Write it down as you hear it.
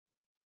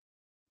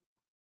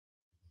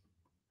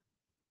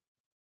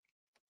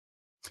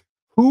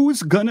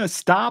Who's gonna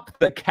stop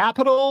the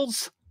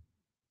Capitals?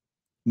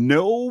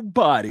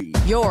 Nobody.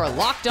 You're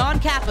Locked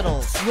On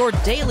Capitals, your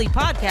daily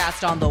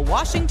podcast on the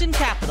Washington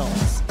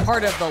Capitals.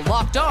 Part of the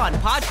Locked On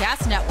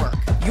Podcast Network,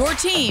 your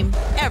team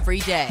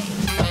every day.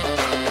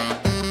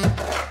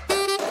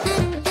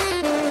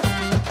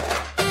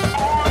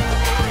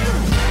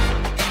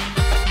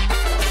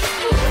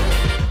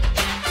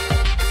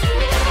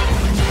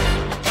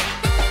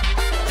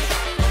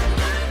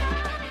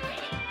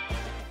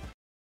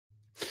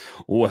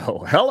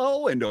 Well,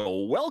 hello and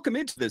welcome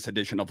into this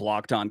edition of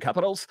Locked On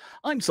Capitals.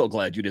 I'm so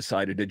glad you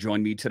decided to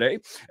join me today.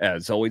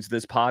 As always,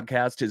 this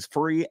podcast is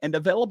free and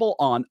available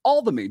on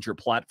all the major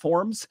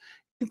platforms,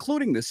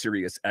 including the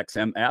Sirius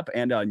XM app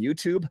and on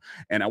YouTube.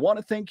 And I want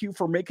to thank you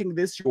for making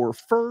this your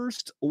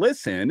first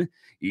listen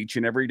each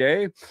and every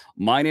day.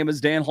 My name is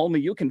Dan Holme.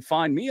 You can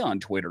find me on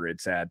Twitter.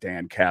 It's at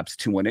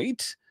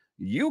DanCaps218.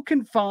 You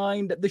can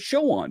find the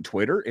show on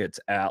Twitter. It's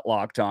at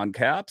Locked On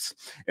Caps.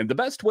 And the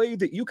best way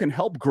that you can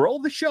help grow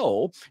the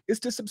show is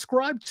to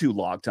subscribe to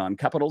Locked On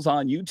Capitals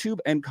on YouTube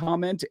and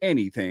comment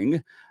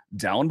anything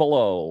down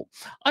below.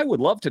 I would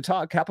love to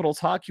talk Capitals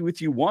hockey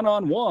with you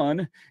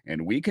one-on-one,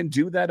 and we can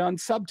do that on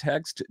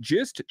subtext.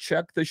 Just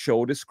check the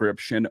show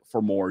description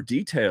for more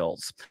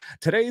details.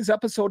 Today's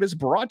episode is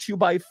brought to you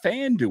by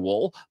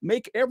FanDuel.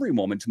 Make every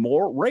moment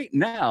more. Right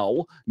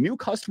now, new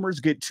customers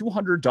get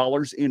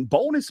 $200 in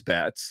bonus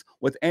bets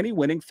with any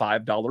winning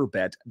 $5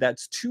 bet.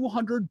 That's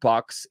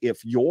 $200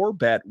 if your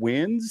bet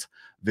wins.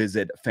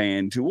 Visit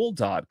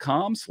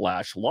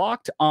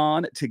fanduel.com/locked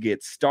on to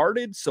get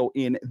started. So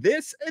in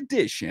this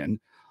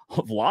edition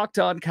of Locked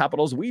On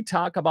Capitals, we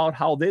talk about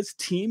how this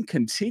team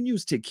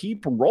continues to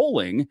keep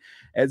rolling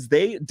as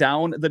they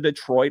down the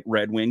Detroit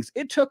Red Wings.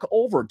 It took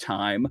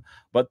overtime,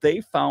 but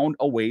they found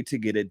a way to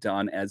get it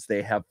done, as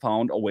they have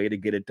found a way to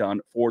get it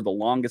done for the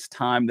longest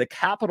time. The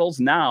Capitals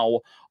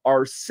now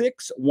are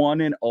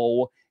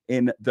 6-1-0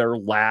 in their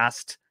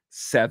last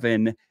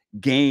 7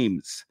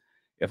 games.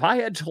 If I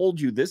had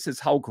told you this is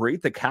how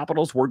great the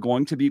Capitals were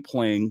going to be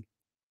playing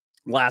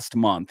last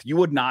month, you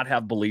would not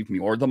have believed me,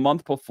 or the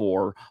month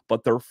before,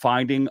 but they're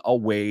finding a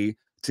way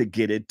to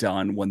get it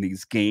done when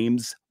these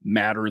games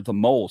matter the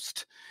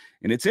most.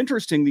 And it's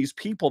interesting, these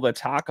people that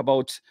talk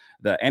about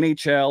the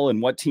NHL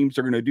and what teams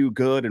are going to do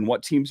good and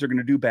what teams are going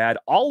to do bad,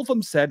 all of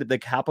them said the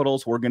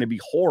Capitals were going to be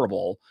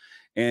horrible.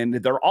 And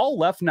they're all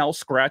left now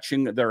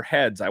scratching their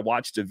heads. I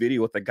watched a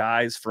video with the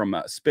guys from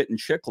Spit and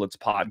Chicklets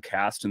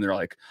podcast, and they're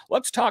like,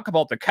 let's talk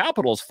about the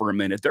Capitals for a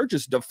minute. They're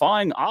just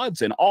defying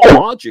odds and all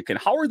logic. And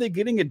how are they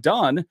getting it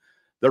done?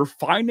 They're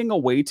finding a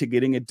way to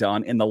getting it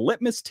done. And the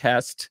litmus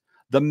test,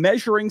 the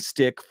measuring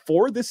stick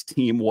for this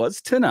team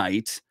was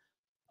tonight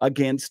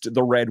against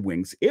the Red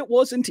Wings. It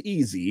wasn't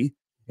easy.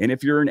 And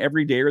if you're an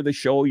everydayer of the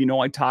show, you know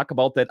I talk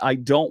about that I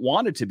don't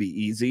want it to be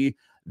easy.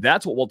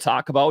 That's what we'll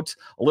talk about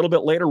a little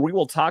bit later. We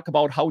will talk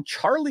about how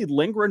Charlie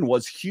Lindgren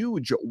was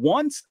huge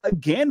once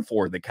again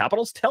for the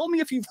Capitals. Tell me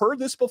if you've heard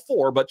this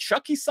before, but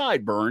Chucky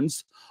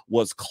Sideburns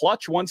was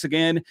clutch once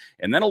again.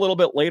 And then a little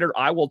bit later,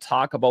 I will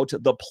talk about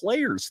the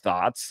players'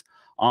 thoughts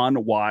on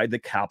why the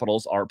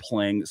Capitals are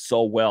playing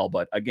so well.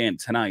 But again,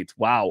 tonight,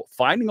 wow,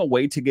 finding a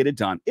way to get it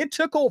done. It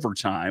took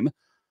overtime.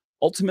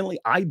 Ultimately,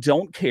 I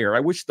don't care.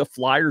 I wish the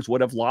Flyers would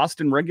have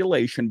lost in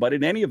regulation, but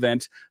in any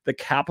event, the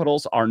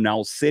Capitals are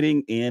now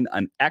sitting in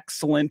an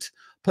excellent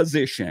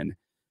position.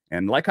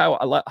 And like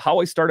how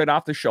I started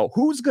off the show,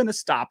 who's going to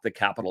stop the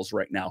Capitals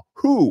right now?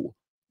 Who?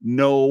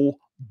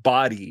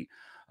 Nobody.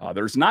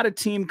 There's not a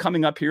team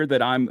coming up here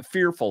that I'm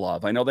fearful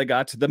of. I know they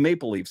got the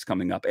Maple Leafs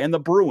coming up and the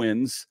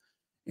Bruins.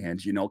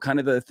 And, you know, kind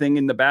of the thing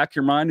in the back of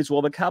your mind is,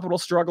 well, the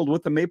Capitals struggled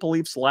with the Maple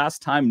Leafs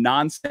last time.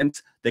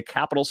 Nonsense. The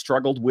Capitals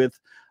struggled with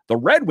the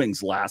Red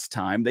Wings last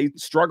time. They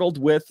struggled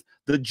with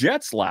the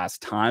Jets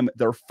last time.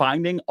 They're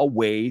finding a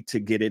way to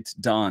get it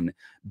done.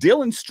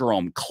 Dylan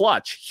Strome,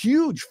 clutch,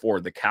 huge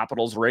for the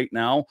Capitals right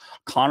now.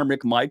 Connor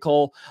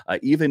McMichael,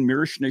 even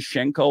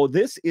Miroshnichenko.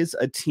 This is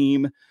a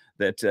team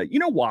that, you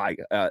know why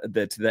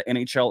that the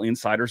NHL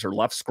insiders are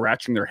left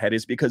scratching their head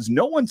is because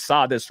no one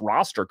saw this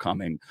roster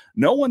coming.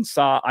 No one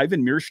saw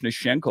Ivan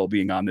Miroshnichenko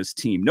being on this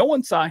team. No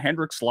one saw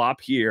Hendrik Slop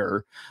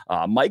here,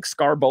 Mike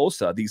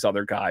Scarbosa, these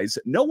other guys.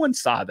 No one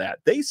saw that.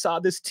 They saw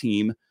this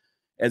team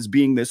as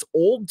being this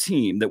old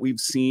team that we've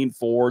seen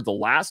for the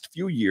last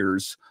few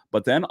years.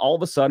 But then all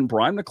of a sudden,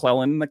 Brian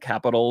McClellan and the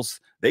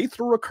Capitals, they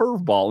threw a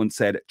curveball and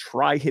said,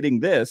 try hitting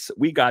this.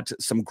 We got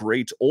some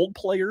great old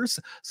players,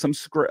 some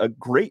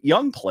great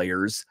young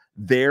players.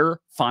 They're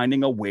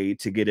finding a way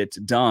to get it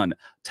done.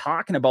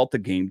 Talking about the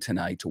game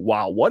tonight.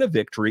 Wow, what a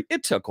victory.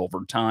 It took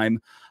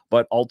overtime,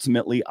 but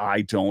ultimately,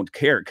 I don't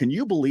care. Can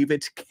you believe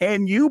it?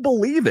 Can you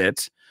believe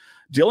it?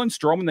 Dylan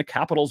Strome and the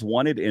Capitals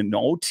won it in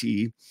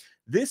OT.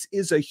 This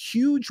is a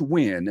huge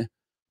win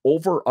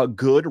over a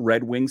good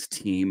Red Wings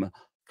team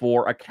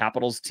for a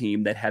Capitals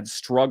team that had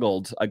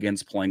struggled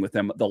against playing with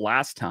them the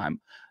last time.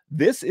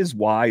 This is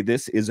why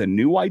this is a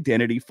new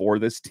identity for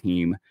this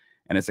team.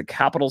 And as a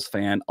Capitals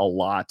fan, a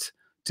lot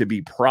to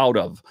be proud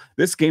of.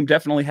 This game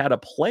definitely had a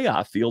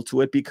playoff feel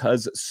to it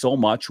because so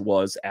much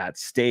was at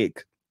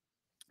stake.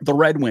 the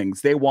Red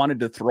Wings, they wanted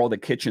to throw the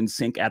kitchen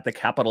sink at the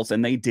Capitals,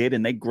 and they did,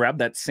 and they grabbed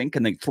that sink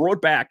and they threw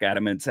it back at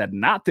them and said,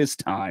 not this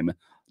time,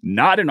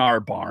 not in our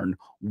barn.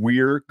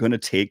 We're going to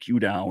take you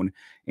down.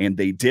 And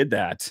they did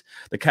that.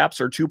 The Caps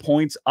are 2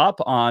 points up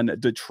on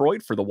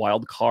Detroit for the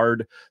wild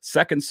card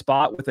second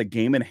spot with a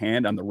game in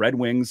hand on the Red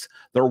Wings.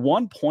 They're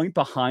 1 point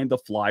behind the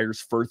Flyers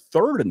for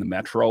third in the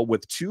Metro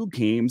with 2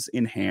 games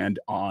in hand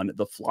on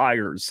the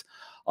Flyers.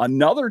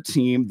 Another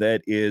team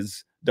that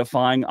is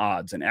defying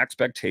odds and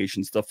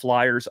expectations, the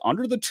Flyers,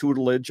 under the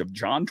tutelage of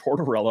John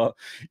Tortorella,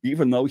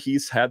 even though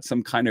he's had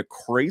some kind of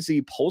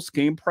crazy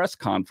post-game press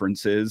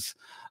conferences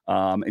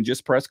and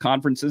just press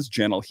conferences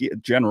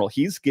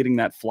he's getting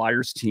that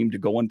Flyers team to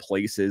go in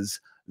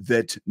places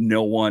that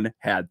no one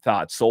had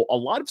thought. So a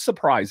lot of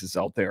surprises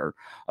out there.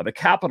 The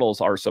Capitals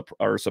are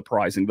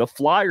surprising. The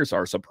Flyers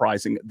are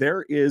surprising.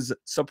 There is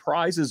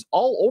surprises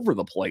all over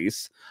the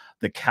place.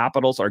 The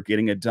Capitals are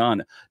getting it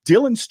done.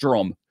 Dylan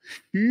Strome,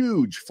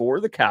 huge for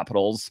the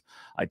Capitals.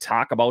 I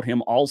talk about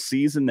him all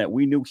season that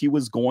we knew he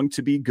was going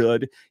to be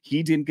good.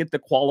 He didn't get the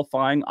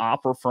qualifying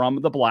offer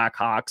from the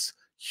Blackhawks.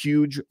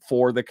 Huge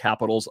for the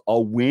Capitals, a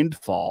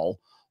windfall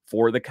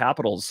for the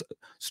Capitals.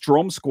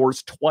 Strome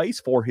scores twice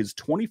for his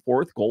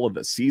 24th goal of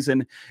the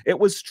season. It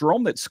was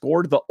Strome that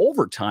scored the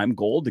overtime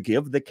goal to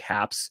give the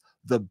Caps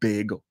the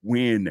big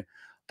win.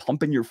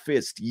 Pumping your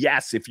fist.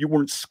 Yes, if you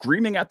weren't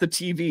screaming at the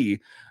TV,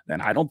 then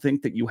I don't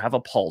think that you have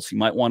a pulse. You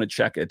might want to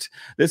check it.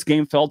 This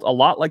game felt a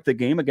lot like the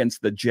game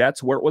against the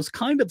Jets, where it was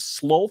kind of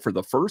slow for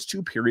the first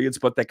 2 periods,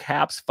 but the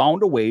Caps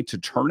found a way to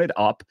turn it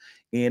up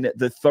in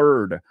the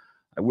third.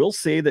 I will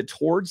say that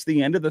towards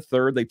the end of the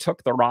third, they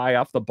took their eye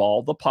off the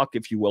ball, the puck,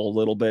 if you will, a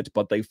little bit,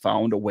 but they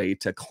found a way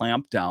to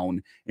clamp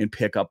down and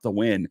pick up the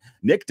win.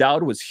 Nick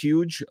Dowd was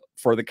huge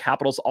for the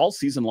Capitals all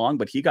season long,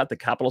 but he got the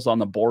Capitals on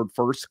the board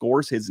first,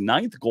 scores his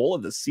 9th goal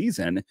of the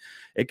season.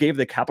 It gave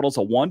the Capitals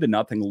a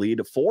 1-0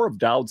 lead. 4 of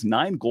Dowd's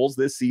 9 goals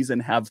this season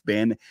have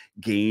been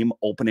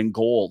game-opening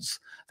goals.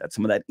 That's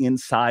some of that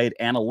inside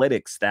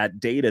analytics, that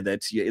data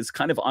that is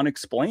kind of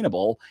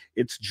unexplainable.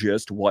 It's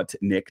just what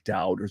Nick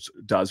Dowd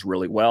does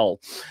really well.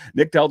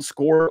 Nick Dowd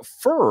scored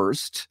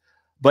first,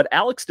 but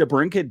Alex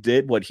DeBrincat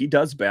did what he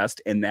does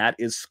best, and that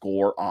is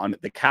score on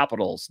the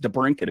Capitals.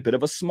 DeBrincat, a bit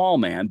of a small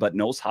man, but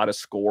knows how to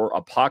score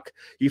a puck.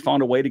 He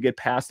found a way to get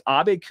past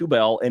Abe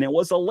Kubel, and it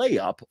was a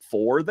layup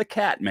for the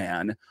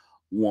Catman,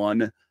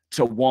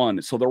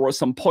 1-1. So there was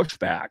some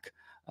pushback.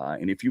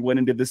 And if you went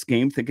into this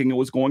game thinking it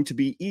was going to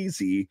be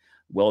easy,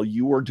 well,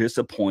 you were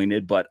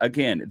disappointed. But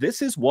again,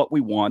 this is what we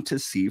want to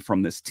see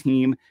from this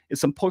team, is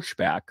some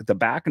pushback, the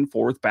back and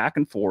forth,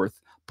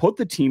 put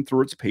the team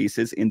through its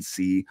paces and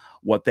see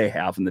what they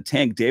have in the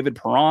tank. David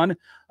Perron,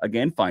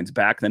 again, finds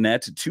back the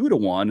net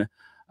 2-1,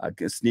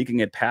 sneaking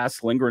it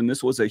past Lindgren.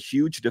 This was a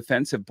huge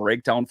defensive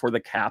breakdown for the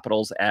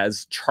Capitals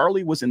as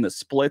Charlie was in the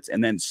splits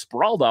and then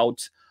sprawled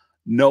out.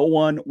 No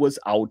one was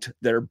out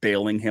there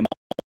bailing him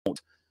out.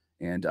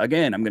 And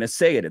again, I'm going to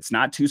say it. It's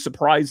not too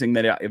surprising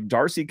that if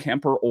Darcy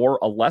Kemper or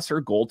a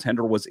lesser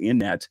goaltender was in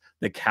net,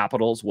 the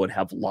Capitals would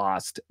have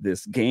lost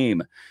this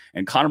game.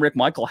 And Connor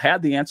McMichael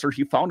had the answer.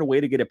 He found a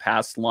way to get it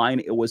past line.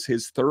 It was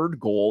his 3rd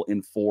goal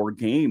in 4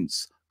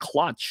 games.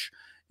 Clutch.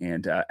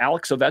 And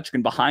Alex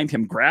Ovechkin behind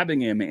him,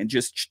 grabbing him and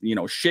just,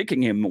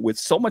 shaking him with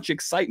so much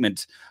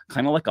excitement,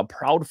 kind of like a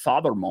proud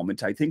father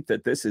moment. I think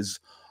that this is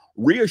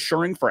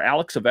reassuring for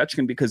Alex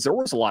Ovechkin because there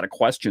was a lot of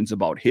questions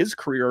about his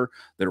career.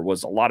 There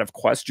was a lot of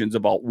questions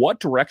about what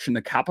direction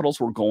the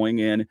Capitals were going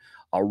in.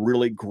 A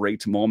really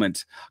great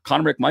moment.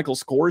 Connor McMichael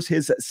scores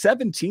his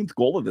 17th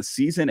goal of the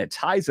season. It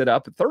ties it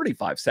up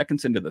 35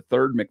 seconds into the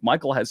third.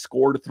 McMichael has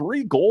scored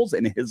 3 goals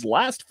in his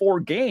last 4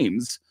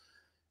 games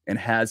and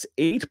has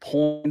 8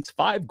 points,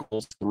 5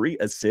 goals, 3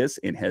 assists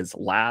in his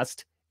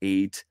last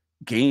 8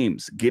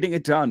 games. Getting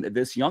it done.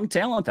 This young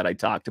talent that I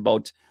talked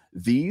about,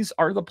 these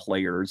are the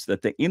players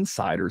that the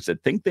insiders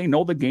that think they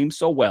know the game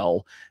so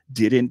well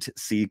didn't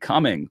see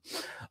coming.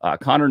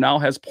 Connor now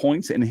has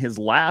points in his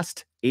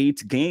last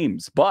 8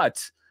 games,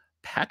 but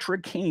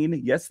Patrick Kane,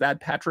 yes,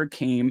 that Patrick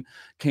Kane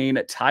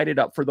tied it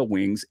up for the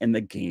Wings, and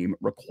the game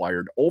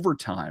required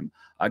overtime.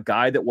 A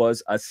guy that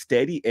was a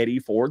steady Eddie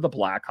for the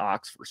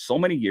Blackhawks for so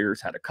many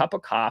years, had a cup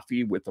of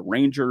coffee with the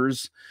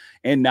Rangers,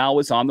 and now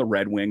is on the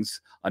Red Wings.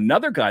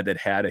 Another guy that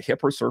had a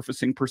hip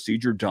resurfacing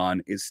procedure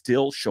done is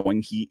still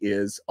showing he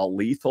is a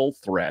lethal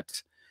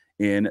threat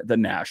in the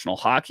National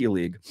Hockey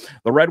League.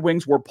 The Red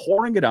Wings were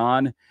pouring it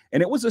on,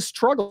 and it was a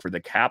struggle for the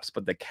Caps,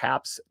 but the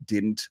Caps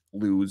didn't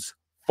lose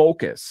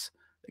focus.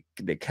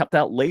 They kept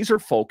that laser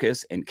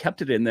focus and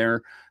kept it in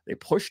there. They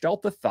pushed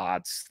out the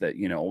thoughts that,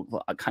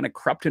 kind of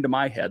crept into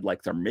my head,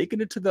 like they're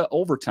making it to the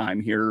overtime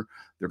here.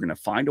 They're going to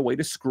find a way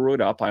to screw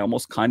it up. I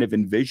almost kind of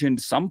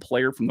envisioned some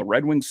player from the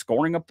Red Wings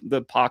scoring up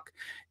the puck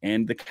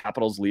and the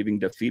Capitals leaving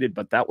defeated,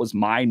 but that was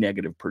my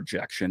negative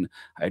projection.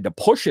 I had to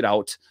push it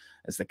out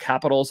as the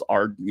Capitals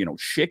are,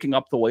 shaking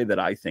up the way that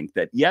I think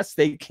that, yes,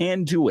 they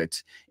can do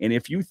it. And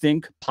if you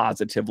think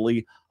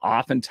positively,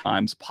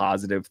 oftentimes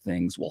positive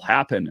things will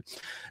happen.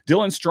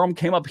 Dylan Strome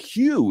came up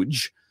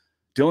huge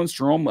Dylan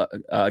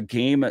Strome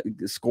game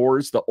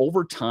scores the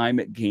overtime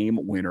game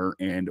winner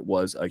and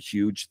was a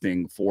huge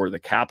thing for the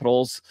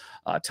Capitals.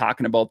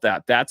 Talking about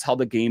that, that's how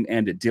the game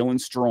ended. Dylan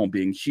Strome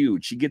being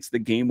huge. He gets the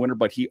game winner,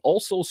 but he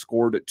also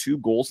scored 2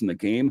 goals in the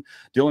game.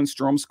 Dylan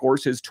Strome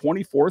scores his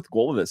 24th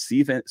goal of the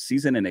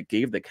season, and it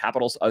gave the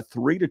Capitals a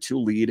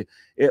 3-2 lead.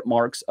 It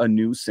marks a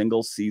new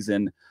single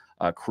season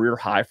career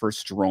high for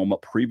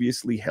Strome,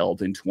 previously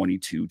held in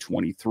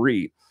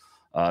 22-23.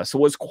 So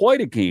it was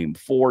quite a game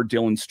for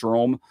Dylan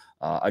Strome.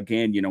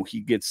 Again, he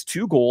gets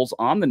 2 goals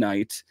on the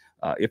night.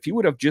 If he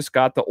would have just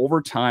got the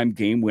overtime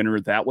game winner,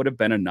 that would have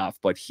been enough,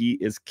 but he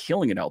is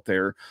killing it out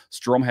there.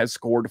 Strome has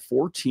scored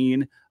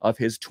 14 of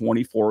his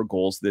 24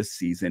 goals this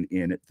season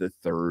in the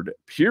third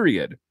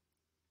period.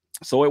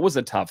 So it was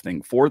a tough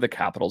thing for the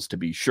Capitals, to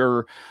be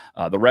sure.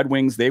 The Red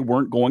Wings, they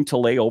weren't going to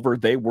lay over.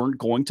 They weren't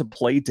going to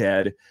play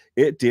dead.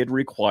 It did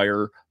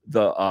require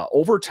the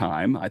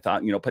overtime. I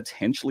thought,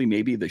 potentially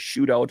maybe the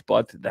shootout,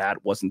 but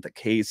that wasn't the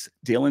case.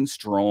 Dylan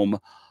Strome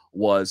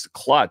was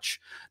clutch.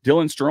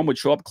 Dylan Strome would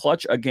show up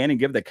clutch again and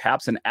give the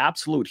Caps an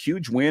absolute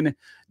huge win.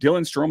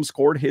 Dylan Strome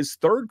scored his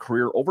 3rd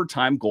career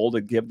overtime goal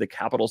to give the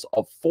Capitals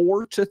a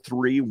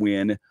 4-3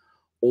 win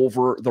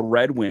over the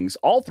Red Wings.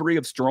 All 3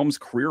 of Strome's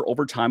career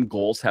overtime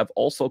goals have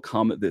also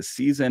come this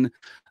season.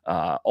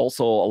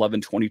 Also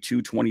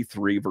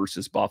 11-22-23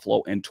 versus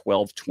Buffalo and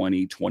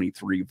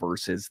 12-20-23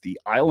 versus the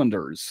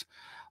Islanders.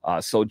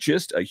 So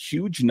just a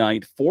huge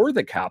night for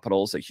the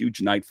Capitals, a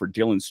huge night for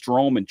Dylan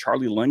Strome and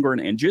Charlie Lindgren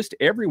and just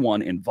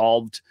everyone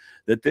involved,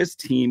 that this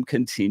team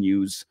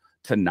continues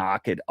to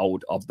knock it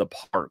out of the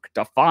park,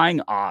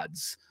 defying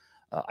odds.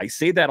 I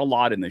say that a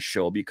lot in this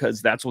show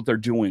because that's what they're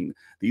doing.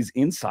 These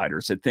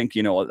insiders that think,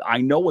 I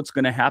know what's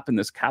going to happen.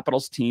 This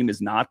Capitals team is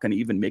not going to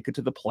even make it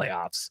to the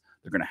playoffs.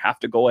 They're going to have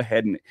to go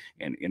ahead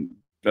and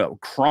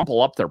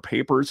crumple up their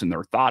papers and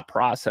their thought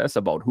process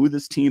about who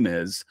this team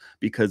is,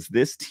 because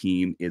this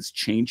team is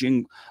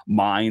changing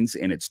minds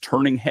and it's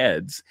turning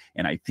heads.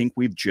 And I think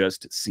we've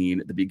just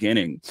seen the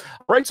beginning.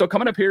 All right, so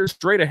coming up here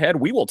straight ahead,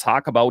 we will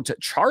talk about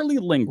Charlie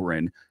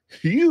Lindgren.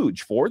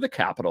 Huge for the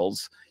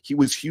Capitals. He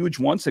was huge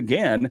once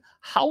again.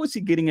 How is he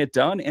getting it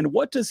done? And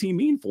what does he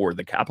mean for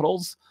the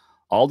Capitals?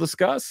 I'll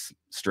discuss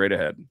straight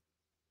ahead.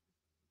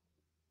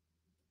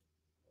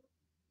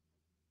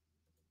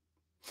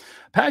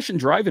 Passion,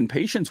 drive, and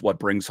patience, what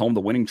brings home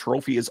the winning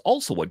trophy, is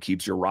also what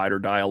keeps your ride or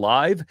die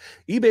alive.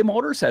 eBay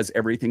Motors has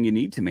everything you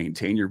need to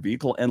maintain your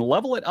vehicle and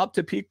level it up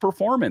to peak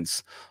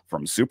performance.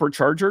 From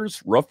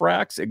superchargers, roof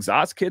racks,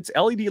 exhaust kits,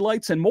 LED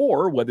lights, and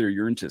more, whether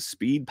you're into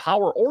speed,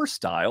 power, or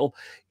style,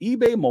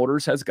 eBay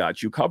Motors has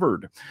got you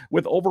covered.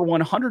 With over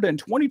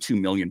 122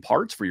 million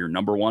parts for your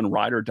 #1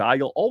 ride or die,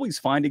 you'll always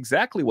find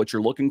exactly what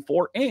you're looking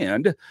for.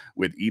 And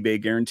with eBay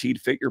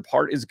Guaranteed Fit, your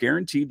part is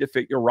guaranteed to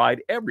fit your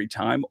ride every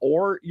time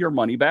or your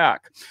money back.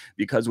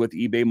 Because with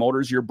eBay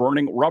Motors, you're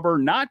burning rubber,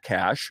 not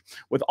cash.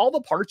 With all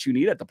the parts you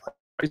need at the price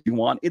you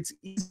want, it's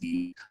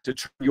easy to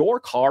turn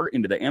your car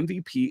into the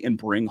MVP and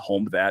bring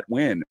home that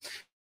win.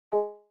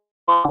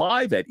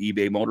 Live at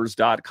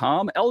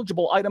ebaymotors.com.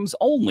 Eligible items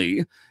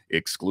only.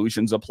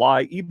 Exclusions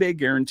apply. eBay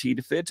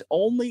Guaranteed Fit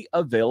only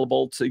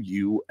available to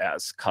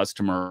U.S.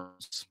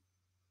 customers.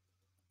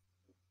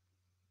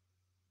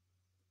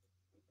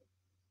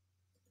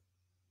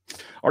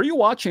 Are you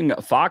watching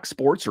Fox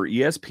Sports or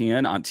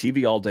ESPN on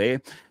TV all day?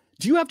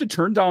 Do you have to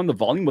turn down the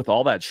volume with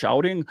all that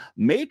shouting?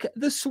 Make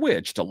the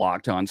switch to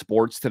Locked On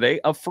Sports Today,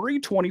 a free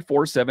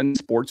 24/7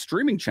 sports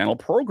streaming channel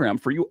program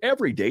for you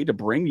every day to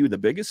bring you the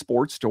biggest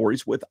sports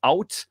stories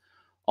without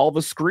all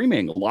the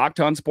screaming. Locked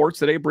On Sports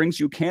Today brings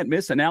you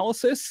can't-miss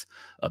analysis,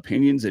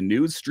 opinions, and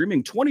news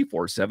streaming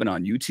 24/7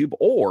 on YouTube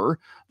or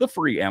the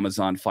free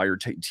Amazon Fire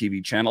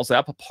TV channels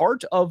app,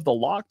 part of the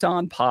Locked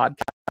On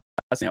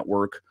Podcast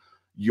Network.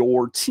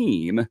 Your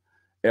team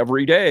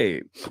every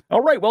day. All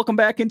right, welcome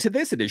back into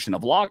this edition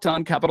of Locked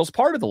On Capitals,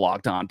 part of the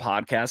Locked On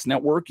Podcast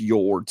Network,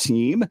 your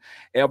team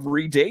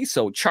every day.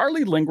 So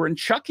Charlie Lindgren,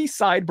 Chucky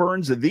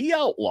Sideburns, the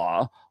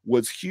Outlaw,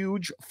 was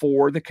huge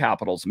for the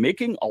Capitals,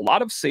 making a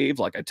lot of saves,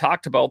 like I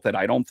talked about, that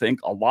I don't think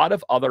a lot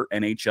of other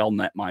NHL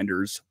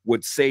netminders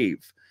would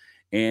save.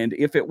 And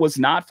if it was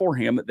not for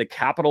him, the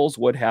Capitals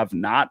would have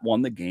not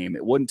won the game.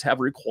 It wouldn't have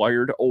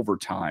required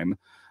overtime.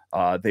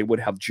 They would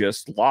have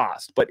just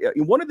lost. But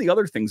one of the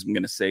other things I'm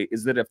going to say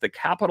is that if the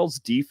Capitals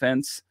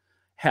defense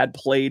had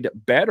played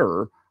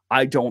better,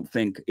 I don't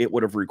think it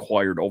would have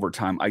required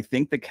overtime. I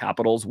think the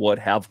Capitals would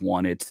have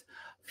won it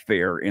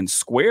fair and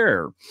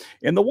square.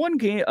 And the one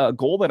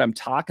goal that I'm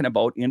talking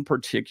about in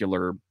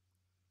particular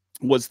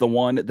was the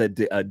one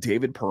that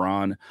David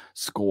Perron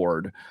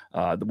scored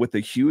with the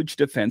huge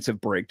defensive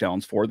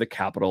breakdowns for the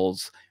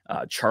Capitals.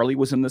 Charlie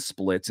was in the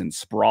splits and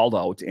sprawled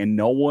out, and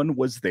no one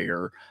was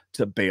there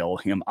to bail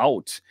him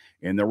out.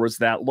 And there was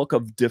that look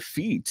of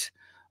defeat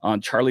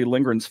on Charlie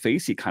Lindgren's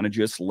face. He kind of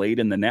just laid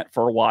in the net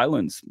for a while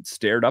and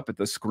stared up at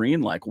the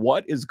screen like,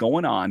 what is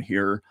going on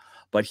here?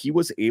 But he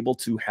was able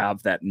to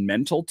have that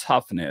mental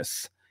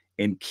toughness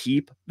and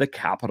keep the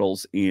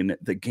Capitals in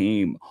the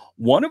game.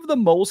 One of the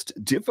most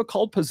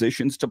difficult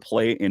positions to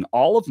play in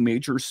all of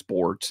major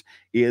sport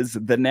is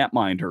the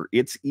netminder.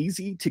 It's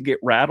easy to get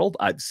rattled.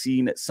 I've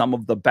seen some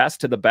of the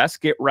best of the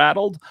best get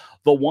rattled.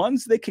 The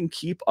ones that can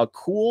keep a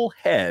cool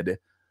head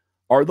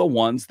are the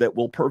ones that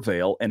will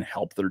prevail and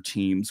help their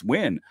teams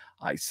win.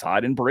 I saw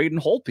it in Braden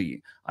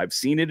Holtby. I've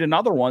seen it in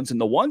other ones.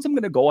 And the ones I'm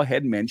going to go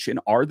ahead and mention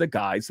are the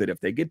guys that if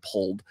they get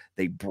pulled,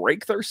 they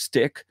break their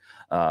stick,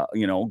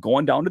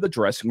 going down to the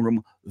dressing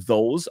room.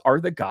 Those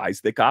are the guys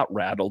that got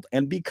rattled.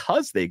 And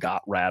because they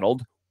got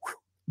rattled,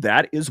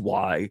 that is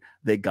why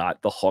they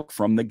got the hook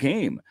from the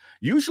game.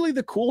 Usually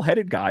the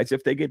cool-headed guys,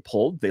 if they get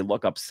pulled, they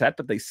look upset,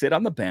 but they sit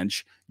on the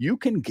bench. You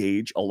can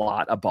gauge a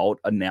lot about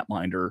a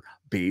netminder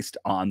based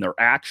on their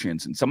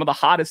actions. And some of the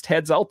hottest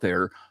heads out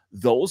there,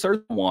 those are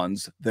the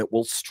ones that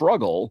will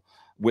struggle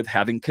with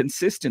having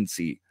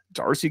consistency.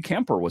 Darcy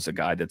Kemper was a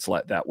guy that's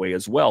let that way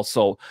as well.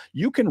 So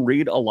you can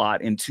read a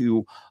lot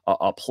into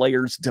a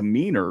player's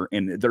demeanor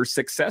and their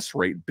success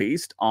rate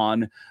based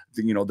on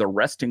their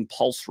resting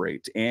pulse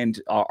rate.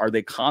 And are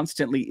they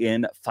constantly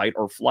in fight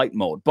or flight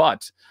mode?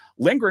 But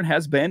Lindgren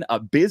has been a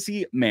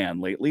busy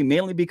man lately,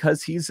 mainly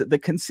because he's the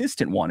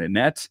consistent one in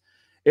net.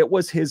 It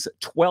was his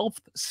 12th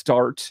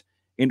start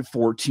in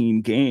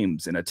 14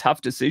 games, and a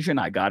tough decision,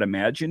 I got to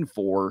imagine,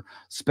 for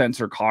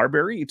Spencer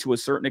Carberry to a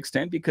certain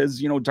extent,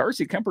 because,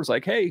 Darcy Kemper's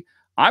like, hey,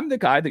 I'm the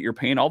guy that you're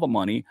paying all the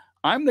money.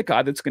 I'm the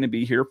guy that's going to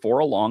be here for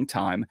a long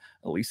time.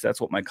 At least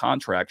that's what my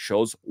contract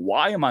shows.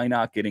 Why am I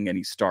not getting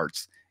any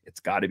starts?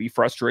 It's got to be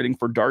frustrating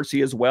for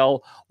Darcy as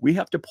well. We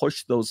have to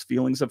push those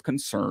feelings of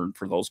concern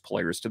for those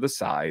players to the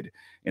side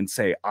and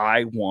say,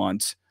 I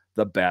want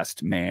the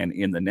best man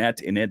in the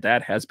net. And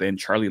that has been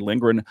Charlie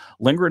Lindgren.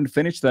 Lindgren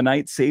finished the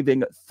night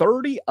saving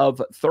 30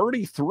 of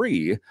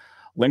 33.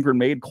 Lindgren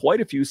made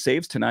quite a few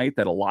saves tonight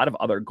that a lot of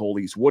other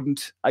goalies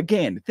wouldn't.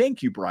 Again,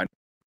 thank you, Brian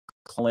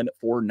Cullen,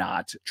 for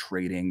not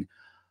trading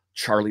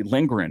Charlie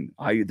Lindgren.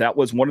 That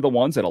was one of the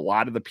ones that a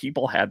lot of the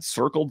people had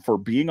circled for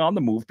being on the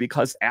move,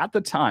 because at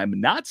the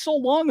time, not so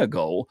long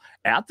ago,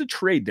 at the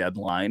trade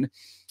deadline,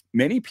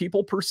 many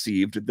people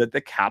perceived that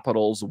the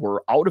Capitals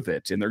were out of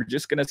it and they're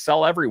just going to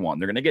sell everyone.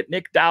 They're going to get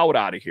Nick Dowd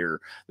out of here.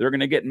 They're going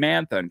to get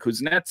Mantha and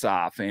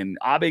Kuznetsov and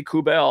Abe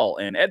Kubel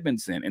and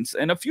Edmondson.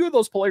 And a few of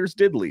those players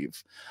did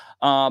leave.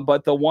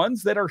 But the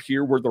ones that are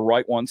here were the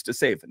right ones to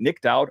save.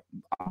 Nick Dowd,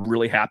 I'm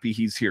really happy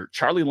he's here.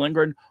 Charlie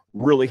Lindgren,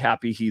 really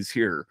happy he's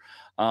here.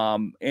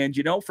 And,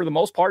 for the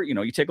most part,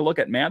 you take a look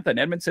at Mantha and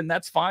Edmondson,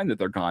 that's fine that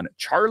they're gone.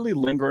 Charlie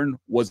Lindgren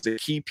was the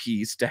key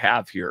piece to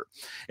have here.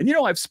 And,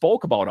 I've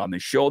spoke about on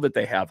this show that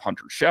they have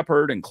Hunter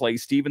Shepard and Clay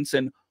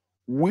Stevenson.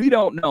 We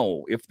don't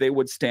know if they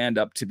would stand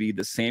up to be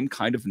the same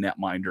kind of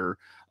netminder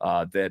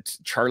that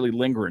Charlie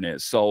Lindgren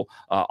is. So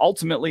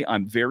ultimately,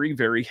 I'm very,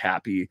 very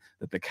happy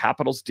that the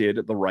Capitals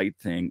did the right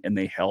thing and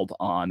they held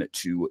on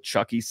to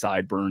Chucky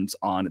Sideburns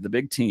on the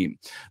big team.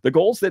 The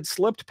goals that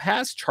slipped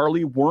past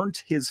Charlie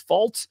weren't his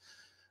fault.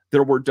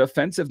 There were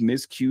defensive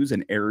miscues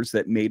and errors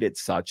that made it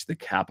such the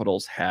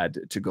Capitals had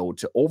to go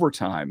to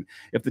overtime.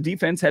 If the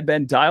defense had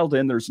been dialed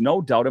in, there's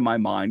no doubt in my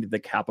mind the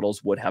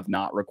Capitals would have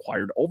not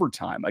required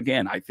overtime.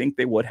 Again, I think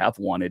they would have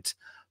won it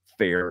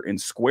fair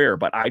and square,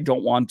 but I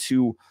don't want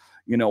to,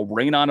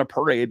 rain on a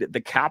parade.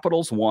 The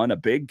Capitals won a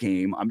big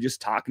game. I'm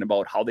just talking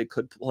about how they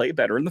could play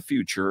better in the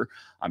future.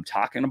 I'm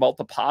talking about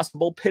the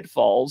possible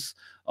pitfalls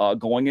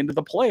going into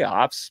the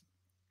playoffs.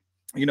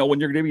 When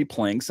you're going to be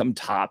playing some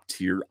top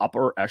tier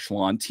upper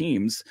echelon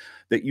teams,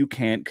 that you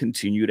can't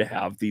continue to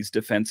have these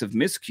defensive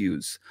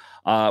miscues.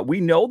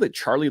 We know that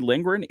Charlie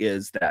Lindgren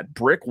is that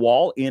brick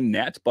wall in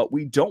net, but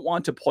we don't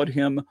want to put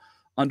him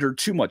under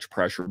too much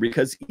pressure,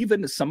 because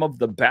even some of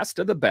the best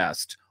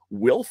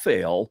will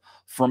fail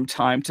from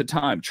time to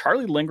time.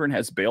 Charlie Lindgren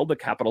has bailed the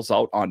Capitals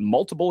out on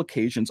multiple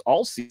occasions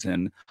all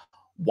season.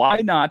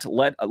 Why not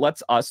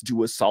let's us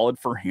do a solid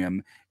for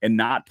him and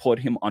not put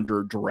him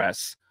under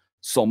duress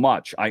so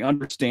much? I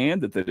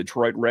understand that the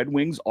Detroit Red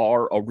Wings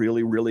are a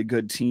really, really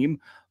good team,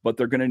 but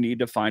they're going to need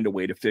to find a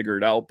way to figure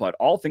it out. But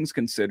all things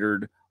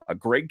considered, a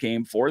great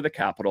game for the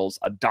Capitals,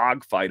 a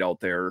dogfight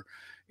out there.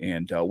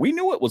 And we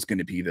knew it was going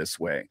to be this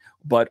way.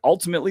 But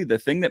ultimately, the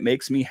thing that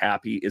makes me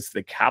happy is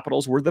the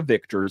Capitals were the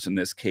victors in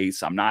this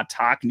case. I'm not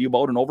talking to you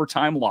about an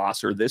overtime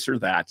loss or this or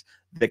that.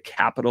 The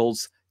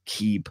Capitals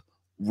keep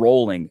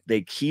rolling.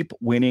 They keep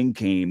winning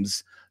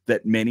games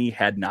that many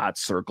had not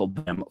circled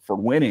them for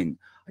winning.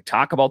 I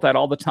talk about that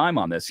all the time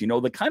on this.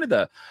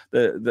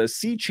 The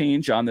sea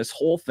change on this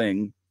whole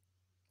thing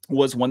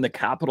was when the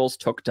Capitals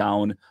took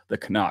down the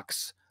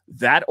Canucks.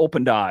 That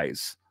opened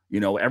eyes.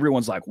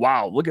 Everyone's like,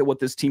 wow, look at what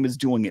this team is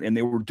doing. And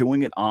they were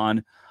doing it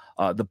on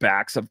the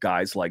backs of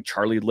guys like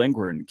Charlie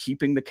Lindgren,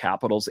 keeping the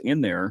Capitals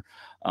in there.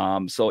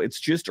 So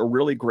it's just a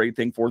really great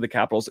thing for the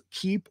Capitals.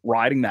 Keep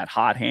riding that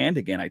hot hand.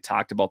 Again, I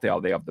talked about how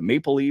they have the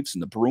Maple Leafs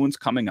and the Bruins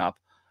coming up.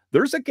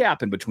 There's a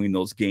gap in between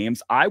those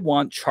games. I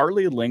want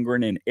Charlie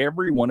Lindgren in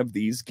every one of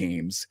these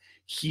games.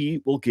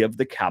 He will give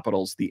the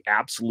Capitals the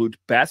absolute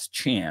best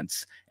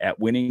chance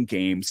at winning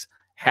games.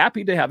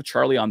 Happy to have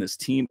Charlie on this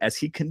team as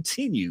he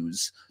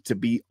continues to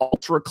be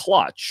ultra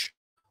clutch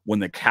when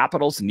the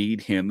Capitals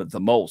need him the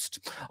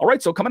most. All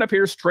right, so coming up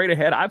here straight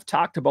ahead, I've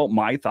talked about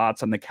my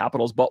thoughts on the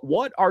Capitals, but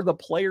what are the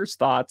players'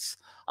 thoughts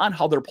on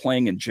how they're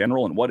playing in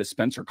general, and what is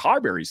Spencer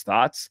Carberry's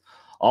thoughts?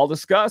 I'll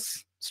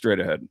discuss straight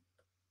ahead.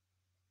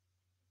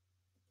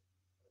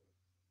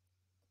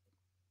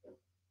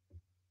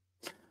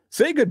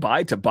 Say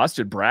goodbye to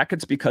busted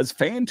brackets because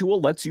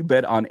FanDuel lets you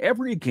bet on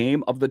every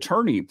game of the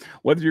tourney.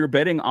 Whether you're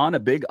betting on a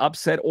big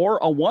upset or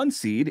a one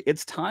seed,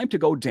 it's time to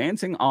go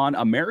dancing on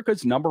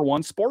America's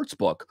 #1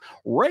 sportsbook.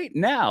 Right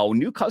now,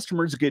 new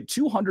customers get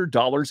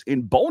 $200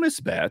 in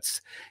bonus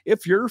bets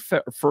if your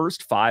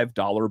first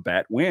 $5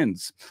 bet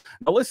wins.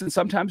 Now listen,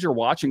 sometimes you're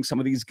watching some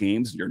of these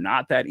games and you're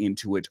not that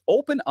into it.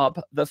 Open up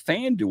the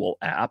FanDuel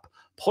app,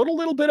 put a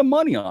little bit of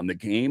money on the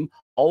game.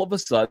 All of a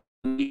sudden,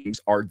 games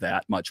are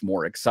that much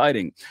more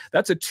exciting.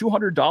 That's a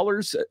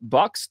 $200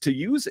 bucks to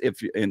use if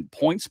you're in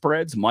point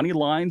spreads, money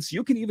lines.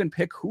 You can even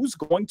pick who's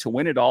going to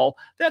win it all.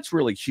 That's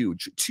really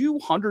huge.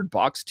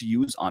 $200 to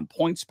use on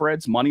point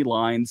spreads, money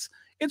lines.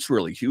 It's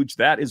really huge.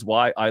 That is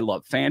why I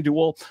love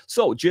FanDuel.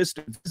 So just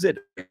visit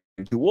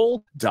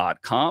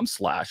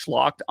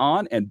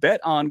FanDuel.com/locked-on and bet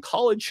on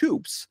college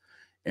hoops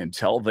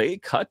until they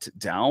cut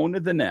down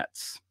the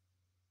nets.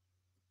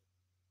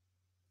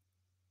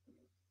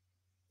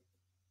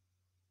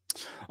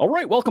 All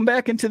right, welcome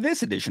back into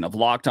this edition of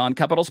Locked On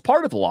Capitals,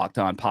 part of the Locked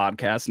On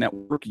Podcast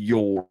Network,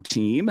 your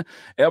team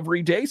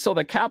every day. So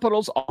the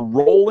Capitals are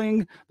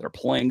rolling. They're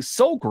playing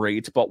so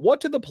great. But what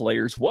do the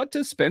players, what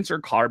does Spencer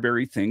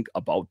Carberry think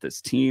about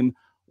this team?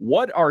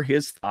 What are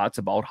his thoughts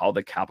about how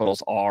the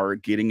Capitals are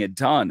getting it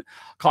done?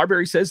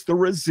 Carberry says the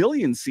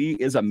resiliency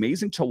is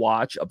amazing to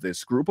watch of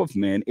this group of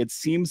men. It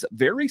seems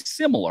very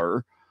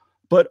similar,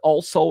 but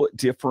also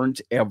different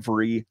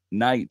every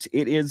night.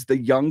 It is the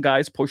young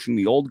guys pushing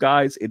the old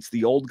guys. It's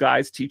the old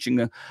guys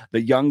teaching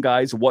the young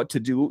guys what to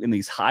do in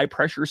these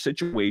high-pressure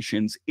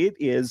situations. It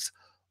is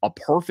a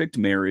perfect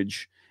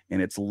marriage,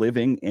 and it's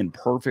living in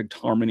perfect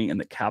harmony, and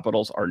the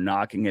Capitals are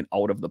knocking it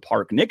out of the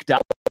park. Nick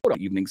Dowd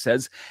evening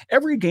says,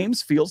 every game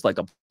feels like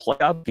a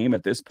playoff game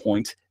at this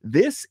point.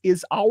 This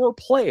is our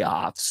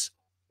playoffs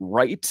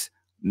right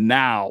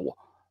now.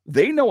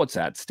 They know what's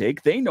at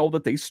stake. They know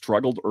that they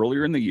struggled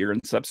earlier in the year,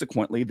 and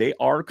subsequently they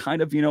are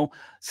kind of,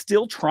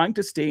 still trying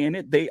to stay in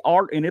it. They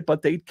are in it,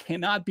 but they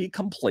cannot be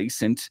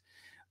complacent.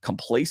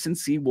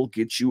 Complacency will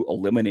get you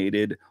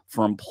eliminated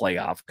from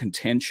playoff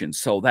contention.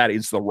 So that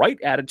is the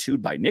right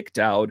attitude by Nick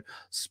Dowd,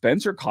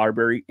 Spencer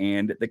Carberry,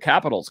 and the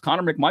Capitals.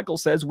 Connor McMichael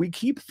says, we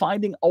keep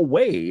finding a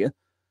way.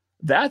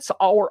 That's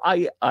our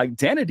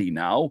identity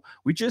now.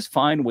 We just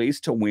find ways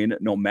to win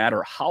no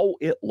matter how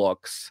it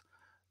looks.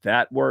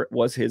 That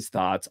was his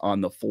thoughts on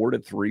the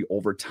 4-3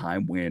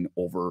 overtime win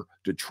over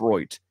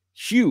Detroit.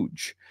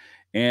 Huge.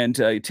 And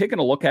taking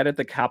a look at it,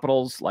 the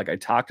Capitals, like I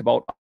talked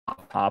about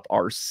up top,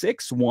 are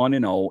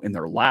 6-1-0 in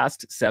their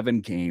last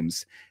 7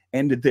 games.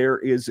 And there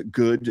is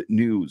good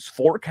news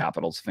for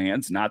Capitals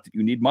fans. Not that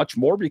you need much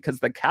more because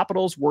the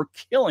Capitals were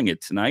killing it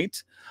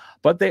tonight,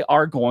 but they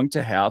are going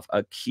to have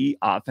a key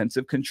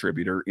offensive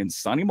contributor in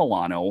Sonny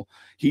Milano.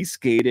 He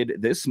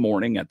skated this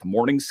morning at the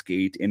morning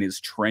skate and is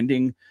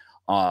trending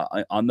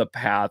on the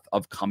path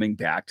of coming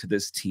back to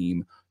this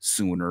team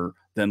sooner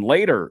than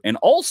later. And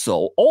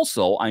also,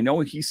 I know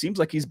he seems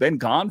like he's been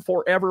gone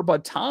forever,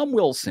 but Tom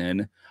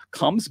Wilson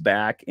comes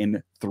back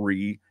in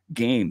 3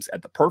 games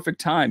at the perfect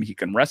time. He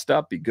can rest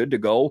up, be good to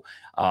go.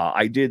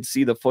 I did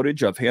see the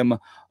footage of him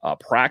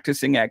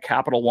practicing at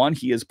Capital One.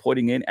 He is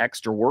putting in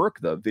extra work.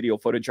 The video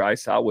footage I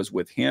saw was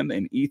with him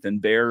and Ethan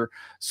Bear.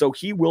 So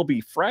he will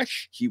be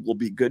fresh. He will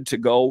be good to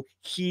go.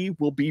 He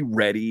will be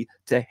ready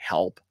to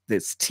help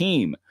this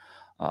team.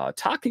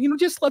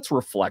 Just let's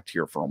reflect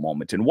here for a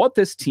moment. And what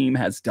this team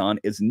has done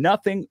is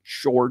nothing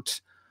short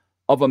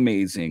of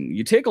amazing.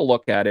 You take a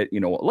look at it,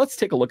 let's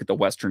take a look at the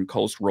Western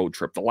Coast road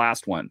trip, the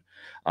last one.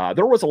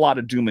 There was a lot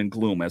of doom and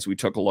gloom as we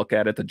took a look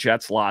at it. The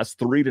Jets lost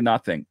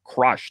 3-0,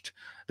 crushed.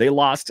 They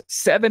lost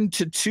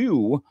 7-2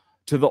 to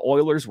the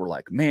Oilers. We're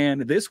like,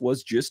 man, this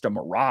was just a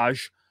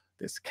mirage.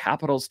 This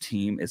Capitals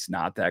team is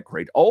not that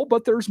great. Oh,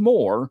 but there's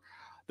more.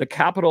 The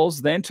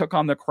Capitals then took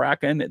on the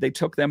Kraken. They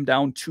took them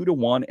down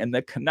 2-1, and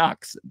the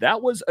Canucks.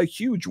 That was a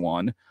huge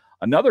one.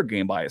 Another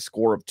game by a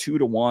score of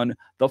 2-1.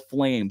 The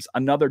Flames,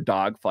 another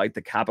dogfight.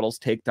 The Capitals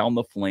take down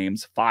the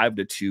Flames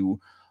 5-2.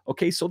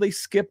 Okay, so they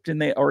skipped and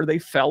they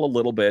fell a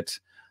little bit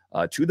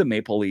to the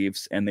Maple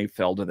Leafs, and they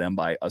fell to them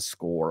by a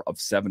score of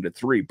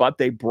 7-3. But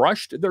they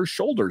brushed their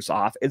shoulders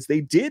off as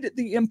they did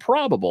the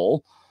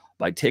improbable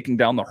by taking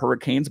down the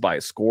Hurricanes by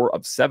a score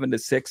of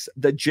 7-6.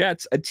 The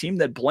Jets, a team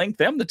that blanked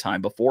them the time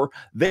before,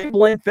 they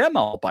blanked them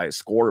out by a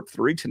score of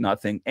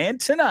 3-0. And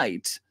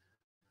tonight,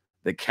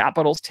 the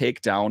Capitals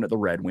take down the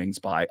Red Wings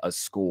by a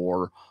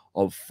score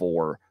of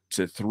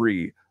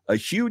 4-3. A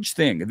huge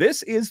thing.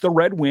 This is the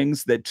Red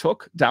Wings that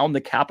took down the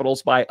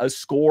Capitals by a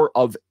score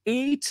of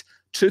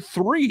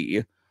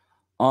 8-3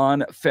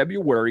 on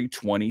February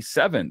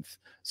 27th.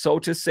 So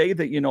to say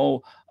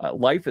that,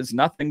 life is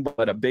nothing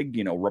but a big,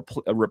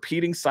 a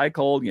repeating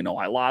cycle,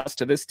 I lost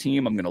to this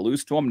team, I'm going to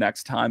lose to them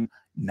next time,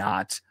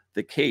 not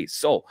the case.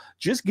 So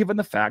just given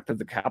the fact that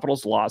the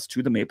Capitals lost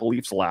to the Maple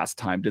Leafs last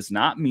time does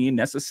not mean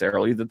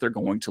necessarily that they're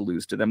going to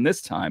lose to them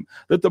this time,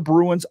 that the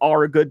Bruins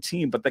are a good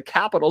team, but the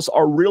Capitals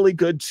are really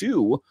good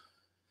too.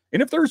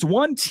 And if there's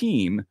one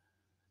team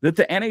that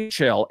the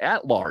NHL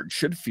at large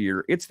should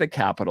fear, it's the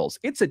Capitals.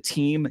 It's a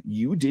team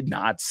you did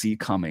not see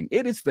coming.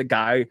 It is the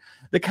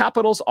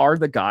Capitals are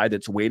the guy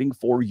that's waiting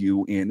for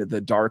you in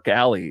the dark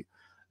alley.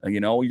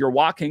 You're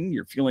walking,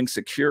 you're feeling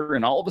secure,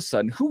 and all of a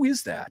sudden, who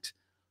is that?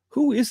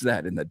 Who is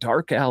that in the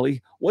dark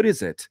alley? What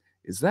is it?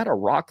 Is that a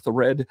Rock the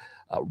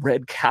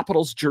Red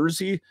Capitals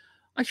jersey?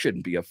 I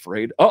shouldn't be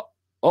afraid.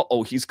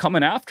 Oh, he's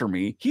coming after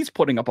me. He's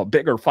putting up a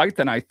bigger fight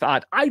than I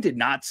thought. I did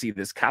not see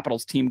this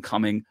Capitals team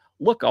coming.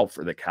 Look out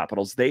for the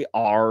Capitals. They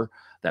are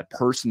that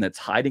person that's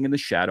hiding in the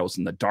shadows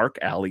in the dark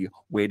alley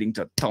waiting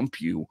to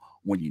thump you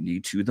when you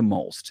need to the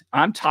most.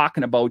 I'm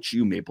talking about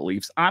you, Maple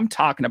Leafs. I'm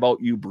talking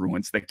about you,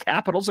 Bruins. The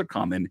Capitals are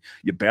coming.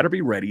 You better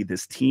be ready.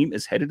 This team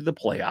is headed to the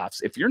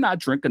playoffs. If you're not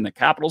drinking the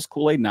Capitals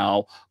Kool-Aid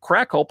now,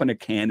 crack open a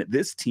can.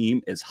 This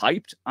team is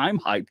hyped. I'm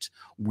hyped.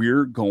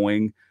 We're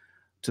going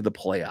to the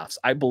playoffs.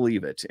 I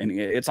believe it. And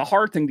it's a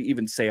hard thing to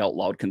even say out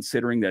loud,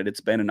 considering that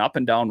it's been an up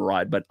and down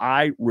ride, but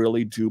I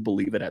really do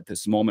believe it at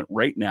this moment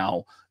right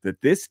now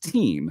that this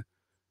team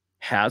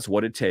has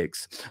what it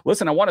takes.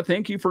 Listen, I want to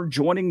thank you for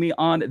joining me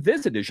on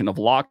this edition of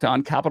Locked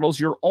On Capitals,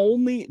 your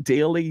only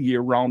daily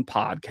year-round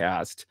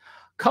podcast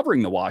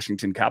covering the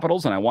Washington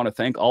Capitals. And I want to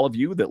thank all of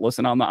you that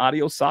listen on the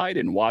audio side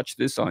and watch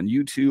this on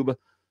YouTube.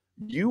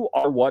 You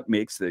are what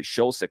makes this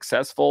show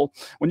successful.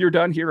 When you're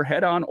done here,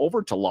 head on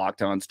over to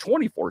Locked On's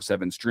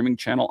 24/7 streaming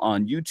channel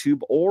on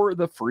YouTube or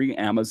the free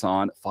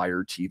Amazon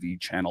Fire TV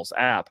channels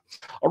app.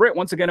 All right,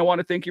 once again, I want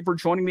to thank you for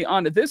joining me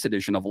on this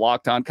edition of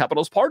Locked On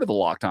Capitals, part of the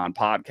Locked On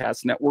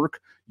Podcast Network,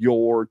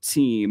 your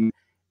team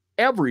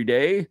every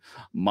day.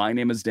 My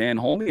name is Dan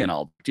Holme, and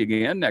I'll talk to you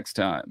again next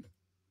time.